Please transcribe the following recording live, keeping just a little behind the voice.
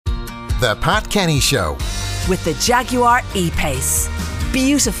The Pat Kenny Show. With the Jaguar E-Pace.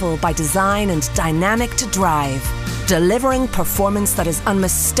 Beautiful by design and dynamic to drive. Delivering performance that is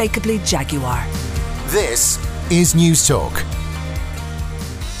unmistakably Jaguar. This is News Talk.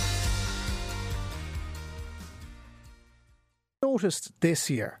 Noticed this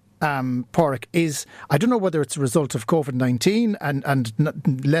year, Pádraig, is, I don't know whether it's a result of COVID-19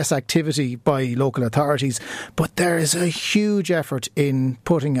 and less activity by local authorities, but there is a huge effort in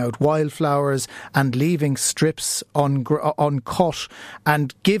putting out wildflowers and leaving strips uncut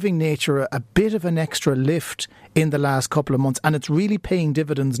and giving nature a bit of an extra lift in the last couple of months. And it's really paying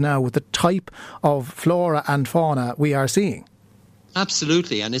dividends now with the type of flora and fauna we are seeing.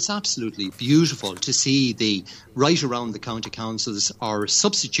 Absolutely, and it's absolutely beautiful to see the right around the county councils are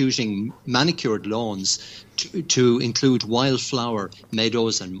substituting manicured lawns to include wildflower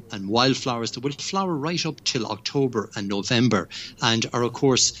meadows and wildflowers that will flower right up till October and November and are of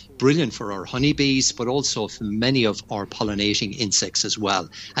course brilliant for our honeybees but also for many of our pollinating insects as well.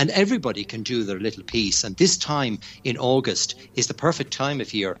 And everybody can do their little piece, and this time in August is the perfect time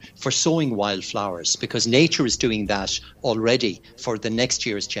of year for sowing wildflowers because nature is doing that already for the next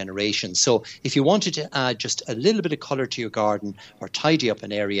year's generation. So if you wanted to add just a little bit of colour to your garden or tidy up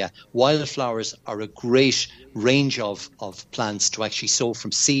an area, wildflowers are a great range of plants to actually sow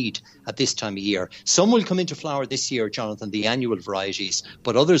from seed at this time of year. Some will come into flower this year, Jonathan, the annual varieties,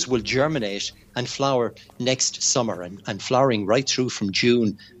 but others will germinate and flower next summer and flowering right through from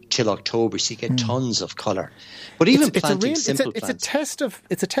June till October, so you get tons of colour. But even planting simple plants.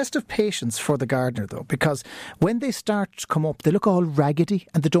 It's a test of patience for the gardener, though, because when they start to come up, they look all raggedy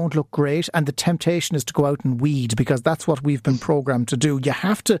and they don't look great, and the temptation is to go out and weed because that's what we've been programmed to do. You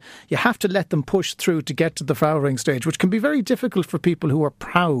have to let them push through to get to the flowering stage, which can be very difficult for people who are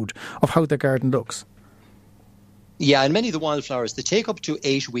proud of how their garden looks. Yeah, and many of the wildflowers, they take up to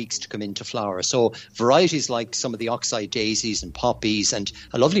 8 weeks to come into flower. So varieties like some of the oxeye daisies and poppies and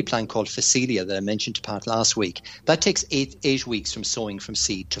a lovely plant called Phacelia that I mentioned to Pat last week, that takes eight weeks from sowing from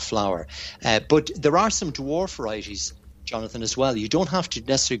seed to flower. But there are some dwarf varieties, Jonathan, as well. You don't have to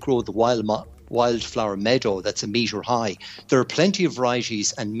necessarily grow the wildflower meadow that's a metre high. There are plenty of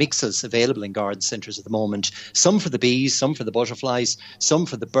varieties and mixes available in garden centres at the moment. Some for the bees, some for the butterflies, some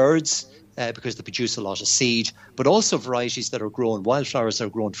for the birds, because they produce a lot of seed, but also varieties that are grown, wildflowers that are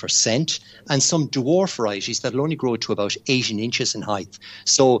grown for scent, and some dwarf varieties that will only grow to about 18 inches in height.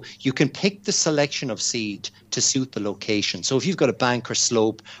 So you can pick the selection of seed to suit the location. So if you've got a bank or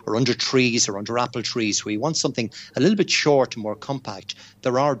slope or under trees or under apple trees where you want something a little bit short and more compact,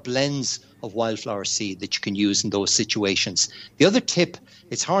 there are blends of wildflower seed that you can use in those situations. The other tip,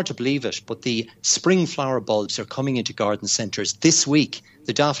 it's hard to believe it, but the spring flower bulbs are coming into garden centres this week.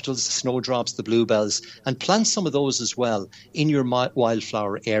 The daffodils, the snowdrops, the bluebells, and plant some of those as well in your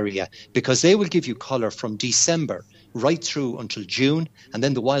wildflower area because they will give you colour from December right through until June, and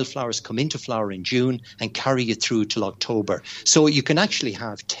then the wildflowers come into flower in June and carry you through till October. So you can actually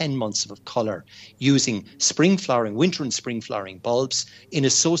have 10 months of colour using spring flowering, winter and spring flowering bulbs in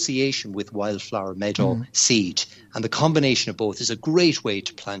association with wildflower meadow seed. And the combination of both is a great way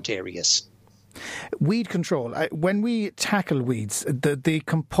to plant areas. Weed control. When we tackle weeds, the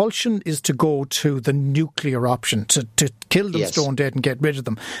compulsion is to go to the nuclear option, to kill them stone dead and get rid of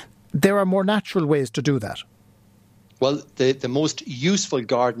them. There are more natural ways to do that. Well, the most useful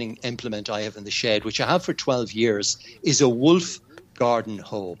gardening implement I have in the shed, which I have for 12 years, is a Wolf garden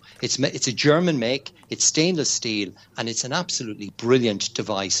hoe. It's a German make, it's stainless steel, and it's an absolutely brilliant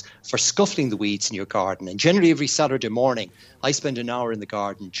device for scuffling the weeds in your garden. And generally every Saturday morning, I spend an hour in the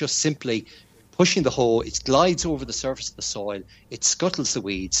garden just simply pushing the hoe. It glides over the surface of the soil, it scuttles the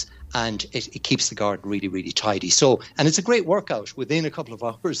weeds, and it keeps the garden really, really tidy. So, and it's a great workout. Within a couple of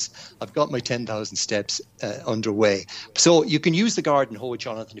hours, I've got my 10,000 steps underway. So you can use the garden hoe,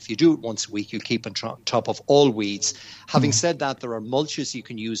 Jonathan. If you do it once a week, you'll keep on top of all weeds. Having said that, there are mulches you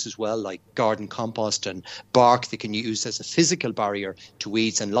can use as well, like garden compost and bark that can use as a physical barrier to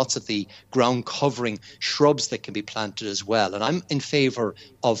weeds, and lots of the ground covering shrubs that can be planted as well. And I'm in favour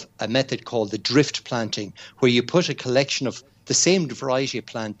of a method called the drift planting, where you put a collection of the same variety of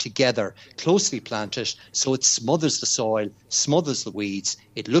plant together, closely plant it, so it smothers the soil, smothers the weeds,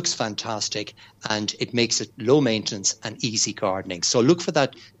 it looks fantastic, and it makes it low maintenance and easy gardening. So look for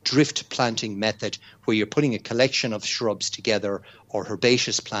that drift planting method where you're putting a collection of shrubs together or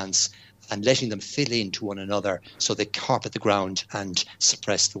herbaceous plants and letting them fill into one another so they carpet the ground and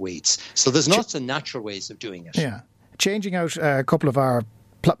suppress the weeds. So there's lots of natural ways of doing it. Yeah. Changing out a couple of our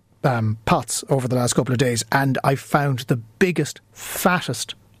pots over the last couple of days, and I found the biggest,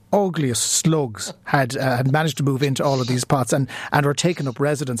 fattest ugliest slugs had managed to move into all of these pots and were taking up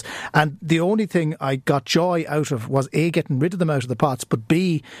residence. And the only thing I got joy out of was A, getting rid of them out of the pots, but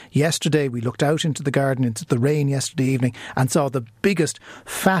B, yesterday we looked out into the garden, into the rain yesterday evening, and saw the biggest,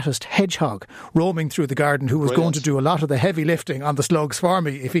 fattest hedgehog roaming through the garden, who was going to do a lot of the heavy lifting on the slugs for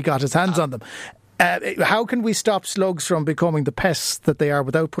me if he got his hands on them. How can we stop slugs from becoming the pests that they are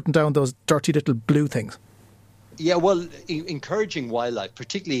without putting down those dirty little blue things? Yeah, well, encouraging wildlife,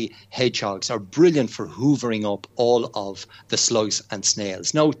 particularly hedgehogs, are brilliant for hoovering up all of the slugs and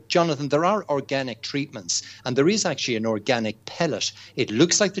snails. Now, Jonathan, there are organic treatments, and there is actually an organic pellet. It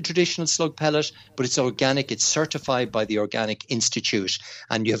looks like the traditional slug pellet, but it's organic. It's certified by the Organic Institute,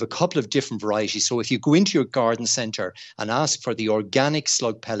 and you have a couple of different varieties. So if you go into your garden centre and ask for the organic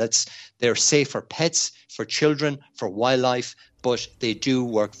slug pellets, they're safe for pets, for children, for wildlife, but they do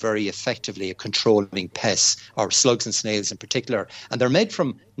work very effectively at controlling pests, or slugs and snails in particular. And they're made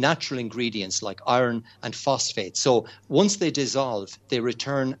from natural ingredients like iron and phosphate. So once they dissolve, they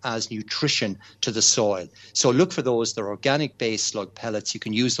return as nutrition to the soil. So look for those. They're organic-based slug pellets. You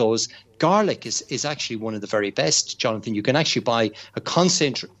can use those. Garlic is actually one of the very best, Jonathan. You can actually buy a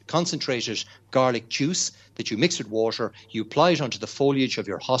concentrated garlic juice that you mix with water. You apply it onto the foliage of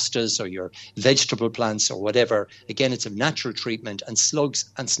your hostas or your vegetable plants or whatever. Again, it's a natural treatment, and slugs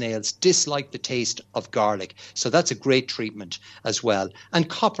and snails dislike the taste of garlic. So that's a great treatment as well. And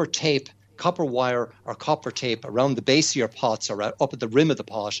copper tape, copper wire or copper tape around the base of your pots or up at the rim of the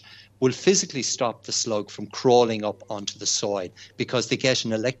pot will physically stop the slug from crawling up onto the soil, because they get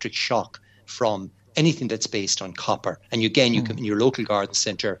an electric shock from anything that's based on copper. And again, you can, in your local garden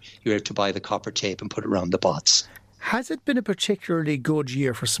centre, you're able to buy the copper tape and put it around the pots. Has it been a particularly good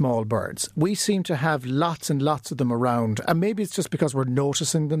year for small birds? We seem to have lots and lots of them around, and maybe it's just because we're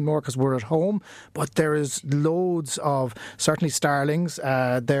noticing them more because we're at home, but there is loads of, certainly starlings,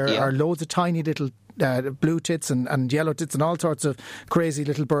 there are loads of tiny little blue tits and yellow tits and all sorts of crazy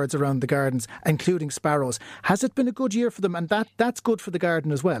little birds around the gardens, including sparrows. Has it been a good year for them? And that's good for the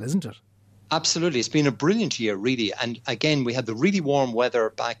garden as well, isn't it? Absolutely. It's been a brilliant year, really. And again, we had the really warm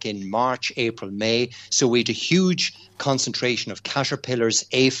weather back in March, April, May. So we had a huge concentration of caterpillars,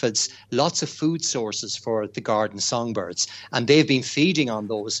 aphids, lots of food sources for the garden songbirds. And they've been feeding on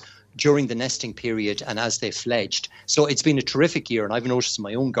those during the nesting period and as they fledged. So it's been a terrific year, and I've noticed in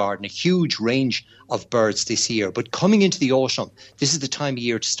my own garden a huge range of birds this year. But coming into the autumn, this is the time of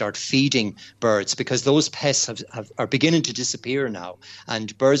year to start feeding birds, because those pests are beginning to disappear now,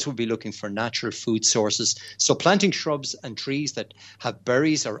 and birds will be looking for natural food sources. So planting shrubs and trees that have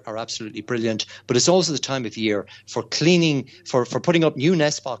berries are absolutely brilliant, but it's also the time of year for cleaning, for putting up new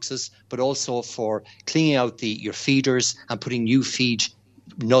nest boxes, but also for cleaning out your feeders and putting new feed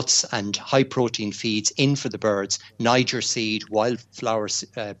nuts and high protein feeds in for the birds. Niger seed, wildflower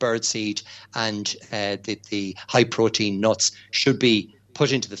bird seed, and the high protein nuts should be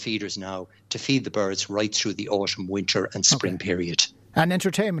put into the feeders now to feed the birds right through the autumn, winter and spring period. And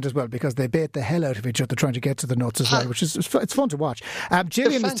entertainment as well, because they bait the hell out of each other trying to get to the nuts as well, which is it's fun to watch.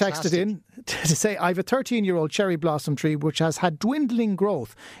 Gillian has texted in to say, I have a 13-year-old cherry blossom tree which has had dwindling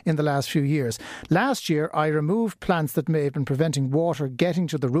growth in the last few years. Last year I removed plants that may have been preventing water getting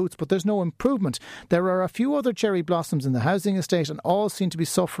to the roots, but there's no improvement. There are a few other cherry blossoms in the housing estate and all seem to be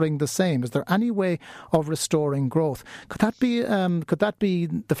suffering the same. Is there any way of restoring growth? Could that be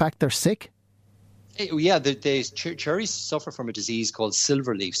the fact they're sick? Yeah, the cherries suffer from a disease called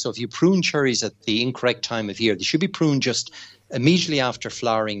silverleaf. So if you prune cherries at the incorrect time of year, they should be pruned just immediately after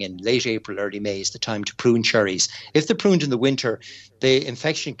flowering in late April, early May is the time to prune cherries. If they're pruned in the winter, the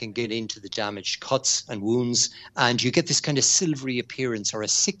infection can get into the damaged cuts and wounds, and you get this kind of silvery appearance or a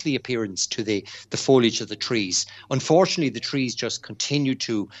sickly appearance to the foliage of the trees. Unfortunately, the trees just continue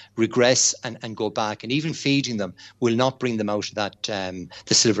to regress and go back, and even feeding them will not bring them out of that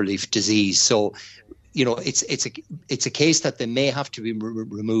the silverleaf disease. So, you know, it's a case that they may have to be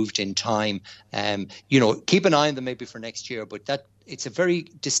removed in time. Keep an eye on them maybe for next year, but it's a very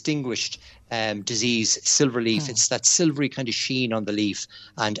distinguished disease, silverleaf. It's that silvery kind of sheen on the leaf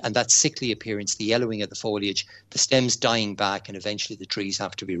and that sickly appearance, the yellowing of the foliage, the stems dying back, and eventually the trees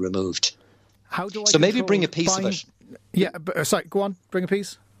have to be removed. How do I so maybe bring a piece of it. Yeah, sorry, go on, bring a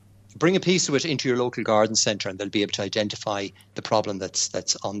piece. Bring a piece of it into your local garden centre and they'll be able to identify the problem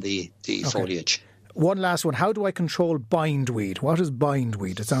that's on the foliage. One last one. How do I control bindweed? What is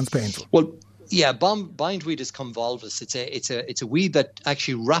bindweed? It sounds painful. Well, yeah, bindweed is convolvulus. It's a weed that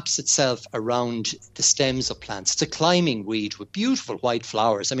actually wraps itself around the stems of plants. It's a climbing weed with beautiful white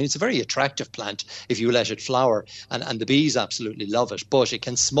flowers. I mean, it's a very attractive plant if you let it flower, and the bees absolutely love it. But it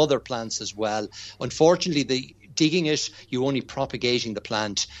can smother plants as well. Unfortunately, digging it, you're only propagating the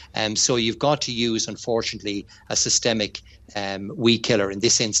plant. So you've got to use, unfortunately, a systemic weed killer. In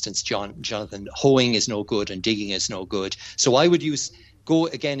this instance, Jonathan, hoeing is no good and digging is no good. So I would go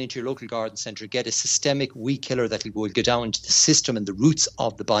again into your local garden centre, get a systemic weed killer that will go down into the system and the roots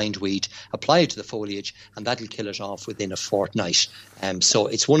of the bindweed, apply it to the foliage, and that'll kill it off within a fortnight. So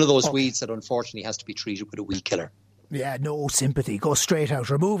it's one of those weeds that unfortunately has to be treated with a weed killer. Yeah, no sympathy. Go straight out.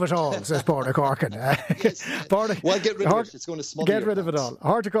 Remove it all, says Pádraig Corkin. Well, get rid of it. It's going to smother Get rid of it all.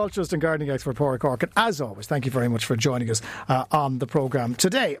 Horticulturist and gardening expert Pádraig Corkin. As always, thank you very much for joining us on the programme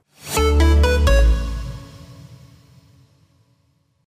today.